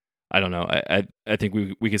not. I don't know. I think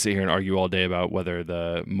we could sit here and argue all day about whether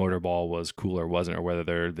the motorball was cool or wasn't, or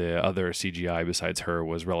whether the other CGI besides her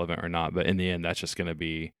was relevant or not. But in the end, that's just going to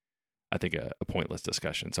be, I think, a pointless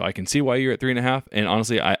discussion. So I can see why you're at 3.5. And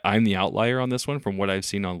honestly, I'm the outlier on this one from what I've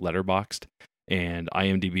seen on Letterboxd and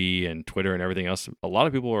IMDb and Twitter and everything else. A lot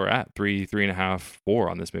of people are at 3.5, 4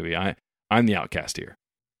 on this movie. I'm the outcast here.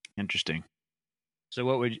 Interesting. So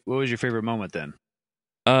what was your favorite moment then?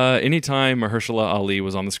 Anytime Mahershala Ali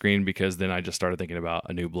was on the screen, because then I just started thinking about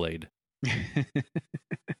a new Blade.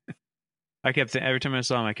 I kept every time I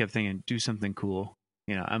saw him, I kept thinking, do something cool.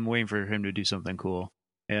 I'm waiting for him to do something cool,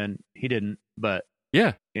 and he didn't. But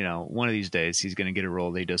yeah, one of these days he's going to get a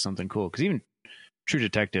role that he does something cool. Because even True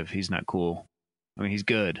Detective, he's not cool. I mean, he's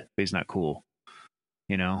good, but he's not cool.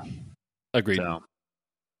 Agreed. So,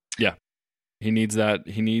 yeah. He needs that.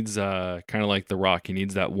 He needs kind of like The Rock. He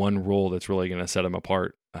needs that one role that's really going to set him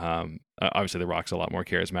apart. Obviously, The Rock's a lot more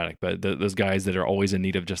charismatic, but those guys that are always in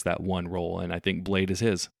need of just that one role, and I think Blade is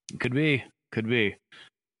his. Could be.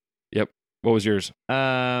 Yep. What was yours?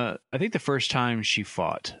 I think the first time she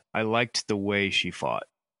fought, I liked the way she fought.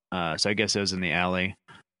 So I guess it was in the alley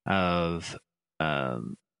of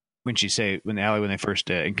when they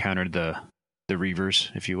first encountered the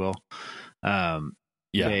Reavers, if you will.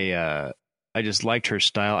 Yeah. I just liked her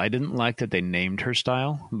style. I didn't like that they named her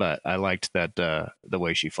style, but I liked that the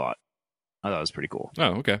way she fought. I thought it was pretty cool.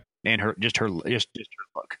 Oh, okay. And her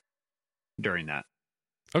look during that.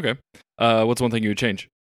 Okay. What's one thing you would change?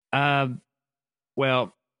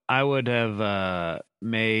 Well, I would have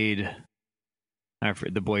made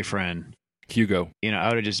the boyfriend Hugo. I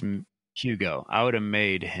would have just Hugo. I would have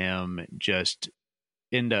made him just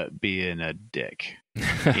end up being a dick.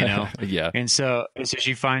 Yeah. And so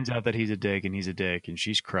she finds out that he's a dick and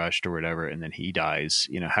she's crushed or whatever, and then he dies,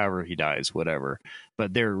 however he dies, whatever.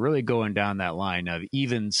 But they're really going down that line of,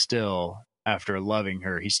 even still after loving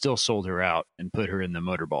her, he still sold her out and put her in the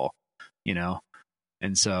motorball,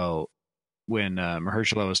 And so when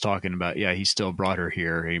Mahershala was talking about, he still brought her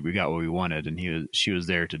here, we got what we wanted, and she was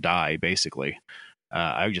there to die, basically.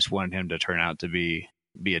 I just wanted him to turn out to be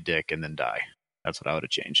a dick and then die. That's what I would have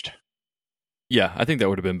changed. Yeah, I think that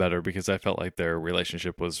would have been better, because I felt like their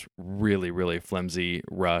relationship was really, really flimsy,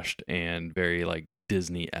 rushed, and very like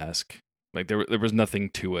Disney-esque. Like there was nothing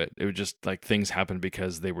to it. It was just like things happened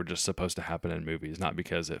because they were just supposed to happen in movies, not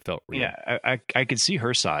because it felt real. Yeah, I could see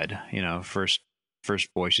her side. First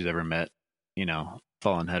boy she's ever met.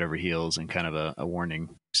 Falling head over heels, and kind of a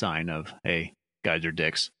warning sign of, hey, guys are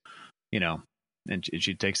dicks. And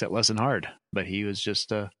she takes that lesson hard. But he was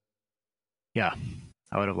just I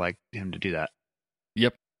would have liked him to do that.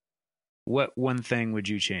 Yep. What one thing would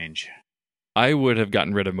you change? I would have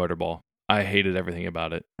gotten rid of Motorball. I hated everything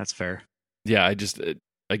about it. That's fair. Yeah,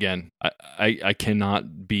 I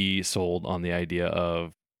cannot be sold on the idea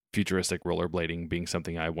of futuristic rollerblading being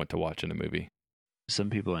something I want to watch in a movie. Some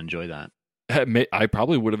people enjoy that. I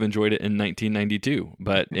probably would have enjoyed it in 1992,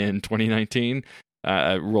 but in 2019,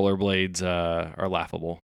 rollerblades are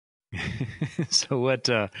laughable. So what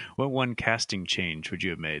one casting change would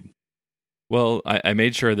you have made? Well, I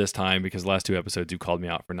made sure this time, because the last 2 episodes you called me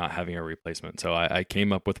out for not having a replacement. So I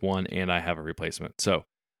came up with one, and I have a replacement. So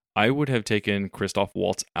I would have taken Christoph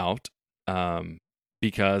Waltz out,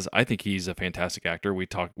 because I think he's a fantastic actor. We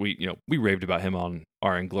raved about him on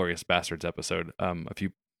our Inglourious Bastards episode a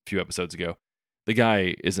few episodes ago. The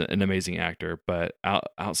guy is an amazing actor, but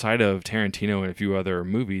outside of Tarantino and a few other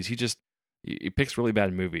movies, he picks really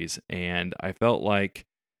bad movies. And I felt like,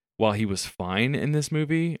 while he was fine in this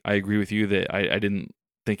movie, I agree with you that I didn't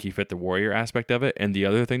think he fit the warrior aspect of it. And the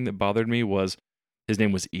other thing that bothered me was his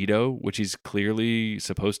name was Ito, which he's clearly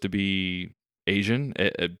supposed to be Asian.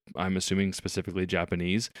 I'm assuming specifically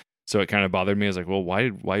Japanese. So it kind of bothered me. I was like, well,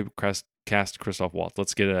 why cast Christoph Waltz.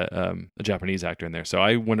 Let's get a Japanese actor in there. So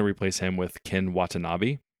I want to replace him with Ken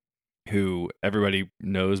Watanabe, who everybody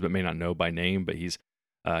knows but may not know by name, but he's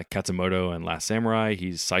Katsumoto in Last Samurai.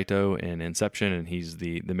 He's Saito in Inception, and he's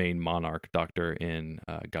the main Monarch doctor in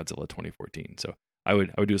Godzilla 2014. So I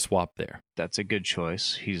would do a swap there. That's a good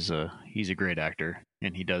choice. He's a great actor,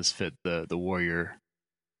 and he does fit the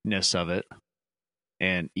warrior-ness of it.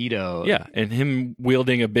 And Ito, yeah, and him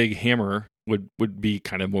wielding a big hammer would be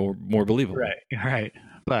kind of more believable. Right.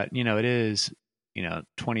 But it is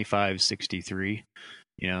 2563.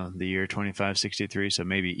 The year 2563. So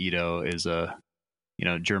maybe Ito is a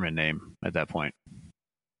German name at that point.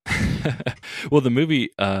 Well, the movie,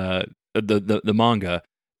 the manga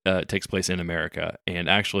takes place in America, and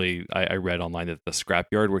actually, I read online that the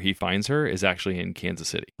scrapyard where he finds her is actually in Kansas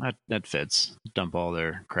City. That fits. Dump all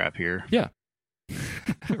their crap here. Yeah.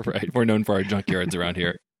 Right. We're known for our junkyards around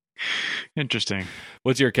here. Interesting.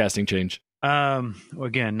 What's your casting change?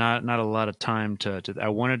 Again, not a lot of time to. I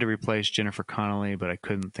wanted to replace Jennifer Connelly, but I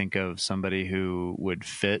couldn't think of somebody who would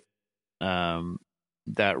fit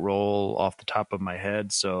that role off the top of my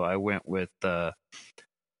head. So I went with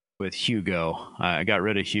Hugo. I got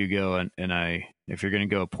rid of Hugo, and if you're going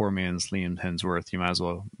to go a poor man's Liam Hemsworth, you might as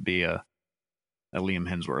well be a Liam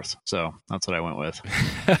Hemsworth. So that's what I went with.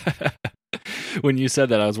 When you said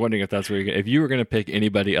that, I was wondering if if you were going to pick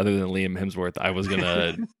anybody other than Liam Hemsworth, I was going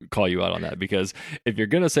to call you out on that, because if you're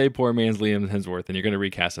going to say poor man's Liam Hemsworth and you're going to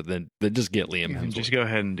recast it, then just get Liam Hemsworth. Just go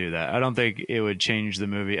ahead and do that. I don't think it would change the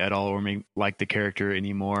movie at all or make like the character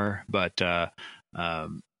anymore, but I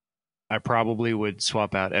probably would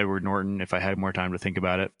swap out Edward Norton if I had more time to think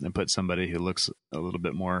about it and put somebody who looks a little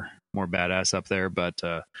bit more badass up there. But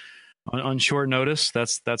on short notice,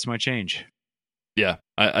 that's my change. Yeah,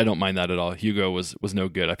 I don't mind that at all. Hugo was no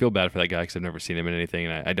good. I feel bad for that guy because I've never seen him in anything,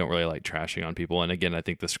 and I don't really like trashing on people. And again, I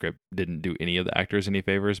think the script didn't do any of the actors any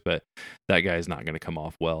favors, but that guy is not going to come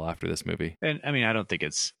off well after this movie. And I mean, I don't think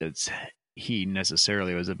it's he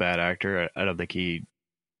necessarily was a bad actor. I don't think he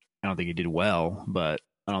did well, but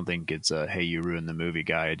I don't think it's a hey, you ruined the movie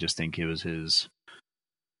guy. I just think it was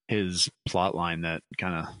his plot line that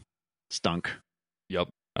kind of stunk. Yep,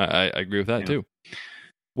 I agree with that too.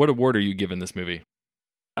 What award are you giving this movie?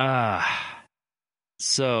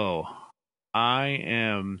 So I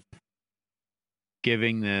am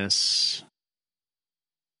giving this.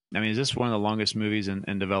 I mean, is this one of the longest movies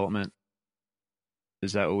in development?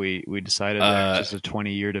 Is that what we decided? Just a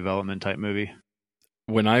 20-year development type movie?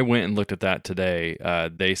 When I went and looked at that today,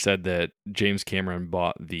 they said that James Cameron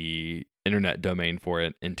bought the internet domain for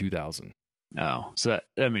it in 2000. Oh, so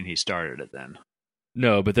he started it then.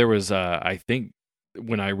 No, but there was, I think,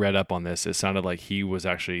 when I read up on this, it sounded like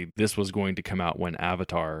this was going to come out when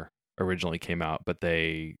Avatar originally came out, but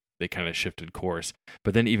they kind of shifted course.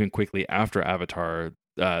 But then even quickly after Avatar,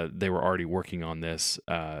 they were already working on this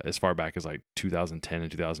as far back as like 2010 and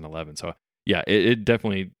 2011. So yeah, it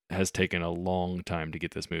definitely has taken a long time to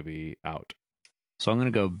get this movie out. So I'm going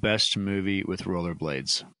to go best movie with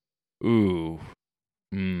Rollerblades. Ooh.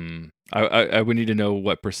 I would need to know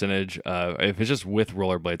what percentage. If it's just with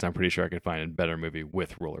rollerblades, I'm pretty sure I could find a better movie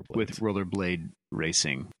with rollerblades. With rollerblade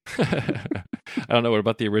racing. I don't know. What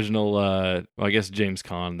about the original? I guess James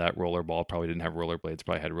Caan, that rollerball probably didn't have rollerblades,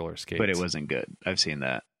 probably had roller skates. But it wasn't good. I've seen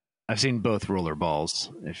that. I've seen both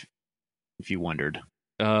rollerballs, if you wondered.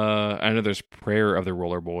 I know there's Prayer of the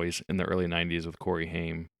Roller Boys in the early 90s with Corey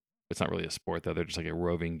Haim. It's not really a sport, though. They're just like a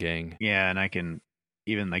roving gang. Yeah, and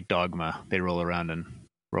even like Dogma, they roll around in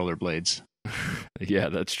rollerblades. Yeah,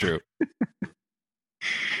 that's true.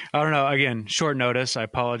 I don't know. Again, short notice. I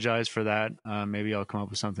apologize for that. Maybe I'll come up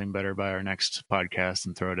with something better by our next podcast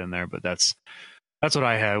and throw it in there. But that's what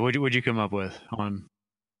I had. What'd you come up with on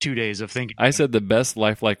 2 days of thinking? I said the best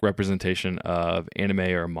lifelike representation of anime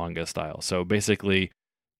or manga style. So basically,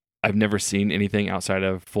 I've never seen anything outside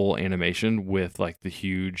of full animation with like the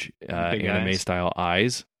huge anime style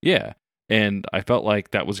eyes. Yeah. And I felt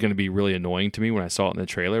like that was going to be really annoying to me when I saw it in the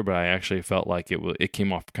trailer, but I actually felt like it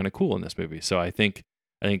came off kind of cool in this movie. So I think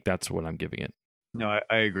that's what I'm giving it. No,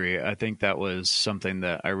 I agree. I think that was something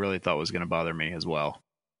that I really thought was going to bother me as well.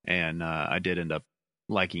 And I did end up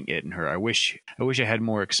liking it and her. I wish I had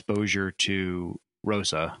more exposure to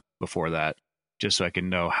Rosa before that, just so I could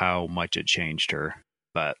know how much it changed her.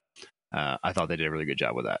 But I thought they did a really good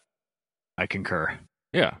job with that. I concur.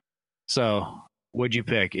 Yeah. So what'd you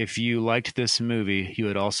pick? If you liked this movie, you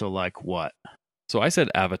would also like what? So I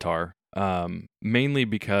said Avatar, mainly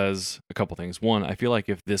because a couple things. One, I feel like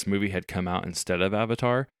if this movie had come out instead of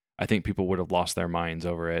Avatar, I think people would have lost their minds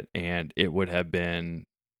over it, and it would have been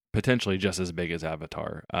potentially just as big as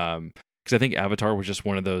Avatar. because I think Avatar was just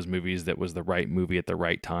one of those movies that was the right movie at the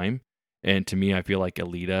right time. And to me, I feel like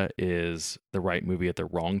Alita is the right movie at the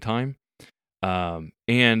wrong time.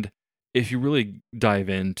 And if you really dive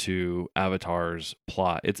into Avatar's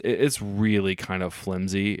plot, it's really kind of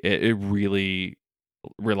flimsy. It really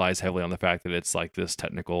relies heavily on the fact that it's like this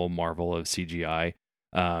technical marvel of CGI.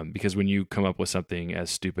 Because when you come up with something as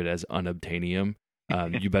stupid as unobtainium,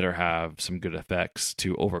 you better have some good effects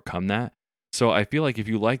to overcome that. So I feel like if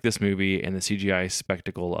you like this movie and the CGI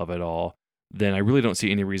spectacle of it all, then I really don't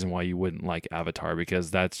see any reason why you wouldn't like Avatar,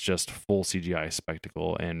 because that's just full CGI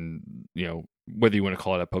spectacle. And, you know, whether you want to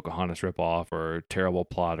call it a Pocahontas ripoff or terrible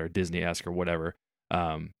plot or Disney-esque or whatever,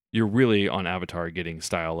 you're really on Avatar getting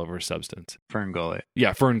style over substance. Fern Gully.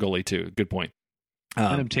 Yeah, Fern Gully too. Good point.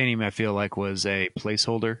 Unobtainium, I feel like, was a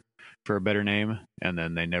placeholder for a better name, and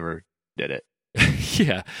then they never did it.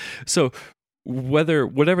 Yeah. So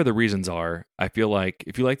whatever the reasons are, I feel like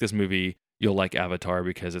if you like this movie, you'll like Avatar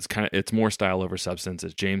because it's more style over substance.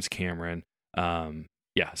 It's James Cameron.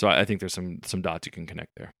 Yeah. So I think there's some dots you can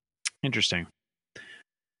connect there. Interesting.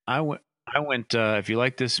 I went. If you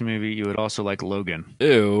like this movie, you would also like Logan.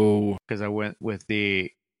 Ew. Because I went with the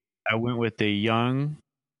young,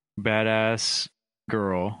 badass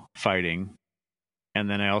girl fighting, and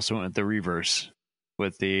then I also went with the reverse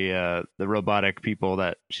with the robotic people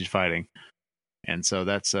that she's fighting, and so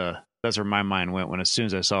that's where my mind went when as soon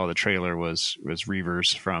as I saw the trailer was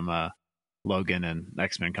reverse from Logan and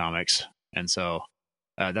X-Men comics, and so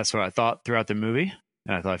that's what I thought throughout the movie.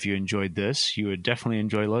 And I thought if you enjoyed this, you would definitely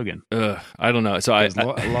enjoy Logan. I don't know. So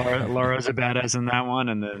Laura's a badass in that one,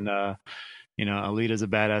 and then Alita's a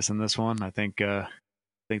badass in this one. I think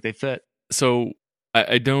they fit. So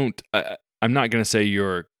I'm not going to say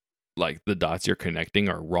you're like the dots you're connecting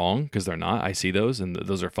are wrong, because they're not. I see those, and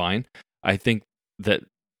those are fine. I think that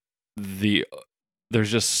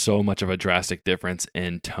there's just so much of a drastic difference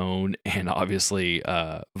in tone and obviously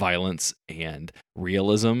violence and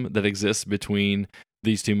realism that exists between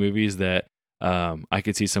these two movies that I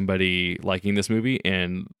could see somebody liking this movie,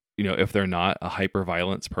 and if they're not a hyper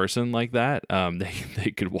violence person like that,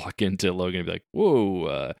 they could walk into Logan and be like,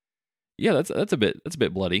 whoa, yeah, that's a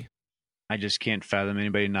bit bloody. I just can't fathom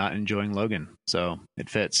anybody not enjoying Logan, so it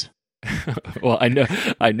fits. Well,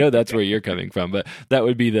 I know that's where you're coming from, but that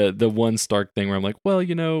would be the one stark thing where I'm like, well,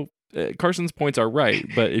 Carson's points are right,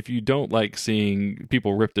 but if you don't like seeing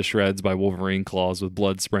people ripped to shreds by Wolverine claws with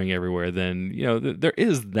blood spraying everywhere, then there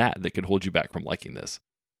is that could hold you back from liking this.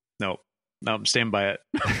 No, stand by it.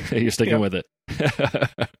 You're sticking with it.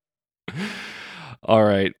 All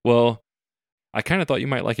right. Well, I kind of thought you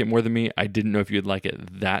might like it more than me. I didn't know if you'd like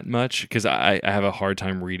it that much, because I have a hard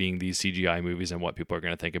time reading these CGI movies and what people are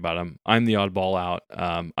going to think about them. I'm the oddball out.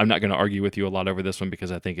 I'm not going to argue with you a lot over this one, because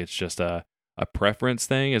I think it's just a preference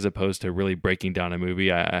thing as opposed to really breaking down a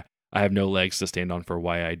movie. I have no legs to stand on for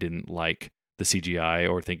why I didn't like the CGI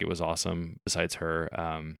or think it was awesome besides her.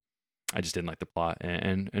 I just didn't like the plot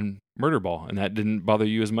and Murderball, and that didn't bother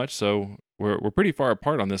you as much. So we're pretty far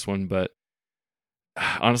apart on this one, but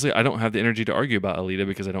honestly, I don't have the energy to argue about Alita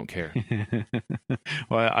because I don't care.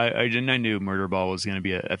 Well, I knew Murderball was going to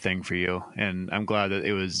be a thing for you, and I'm glad that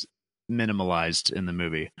it was minimalized in the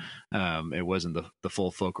movie. It wasn't the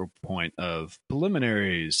full focal point of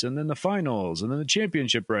preliminaries and then the finals and then the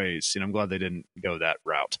championship race. And I'm glad they didn't go that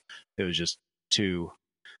route. It was just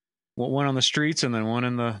one on the streets and then one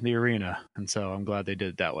in the arena. And so I'm glad they did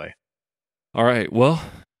it that way. All right. Well,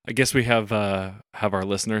 I guess we have our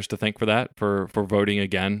listeners to thank for that, for voting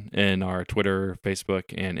again in our Twitter,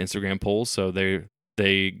 Facebook, and Instagram polls. So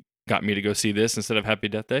they got me to go see this instead of Happy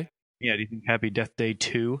Death Day. Yeah, do you think Happy Death Day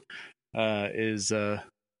 2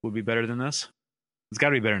 would be better than this? It's got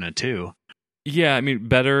to be better than a 2. Yeah, I mean,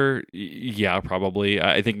 better. Yeah, probably.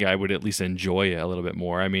 I think I would at least enjoy it a little bit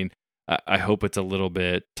more. I mean, I hope it's a little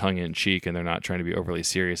bit tongue in cheek and they're not trying to be overly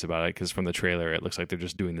serious about it, because from the trailer, it looks like they're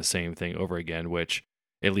just doing the same thing over again, which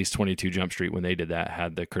at least 22 Jump Street, when they did that,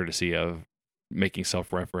 had the courtesy of making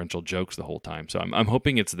self-referential jokes the whole time. So I'm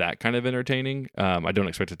hoping it's that kind of entertaining. I don't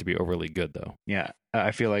expect it to be overly good, though. Yeah,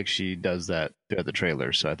 I feel like she does that throughout the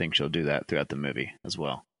trailer, so I think she'll do that throughout the movie as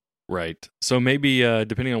well. Right. So maybe,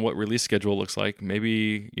 depending on what release schedule looks like,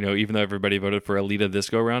 maybe, even though everybody voted for Alita this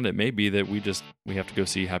go-around, it may be that we have to go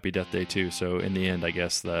see Happy Death Day too. So in the end, I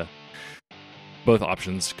guess both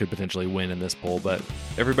options could potentially win in this poll, but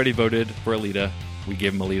everybody voted for Alita. We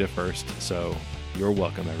gave them Alita first, so you're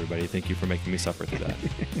welcome, everybody. Thank you for making me suffer through that.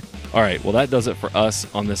 All right, well, that does it for us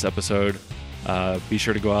on this episode. Be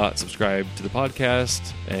sure to go out, subscribe to the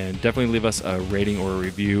podcast, and definitely leave us a rating or a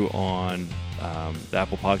review on the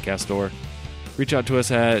Apple Podcast Store. Reach out to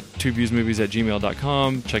us at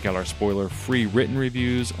twoviewsmovies@gmail.com. Check out our spoiler-free written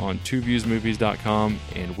reviews on twoviewsmovies.com,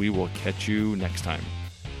 and we will catch you next time.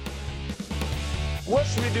 What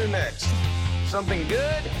should we do next? Something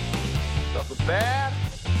good? Something bad?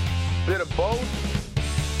 Bit of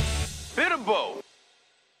both? Bit of both.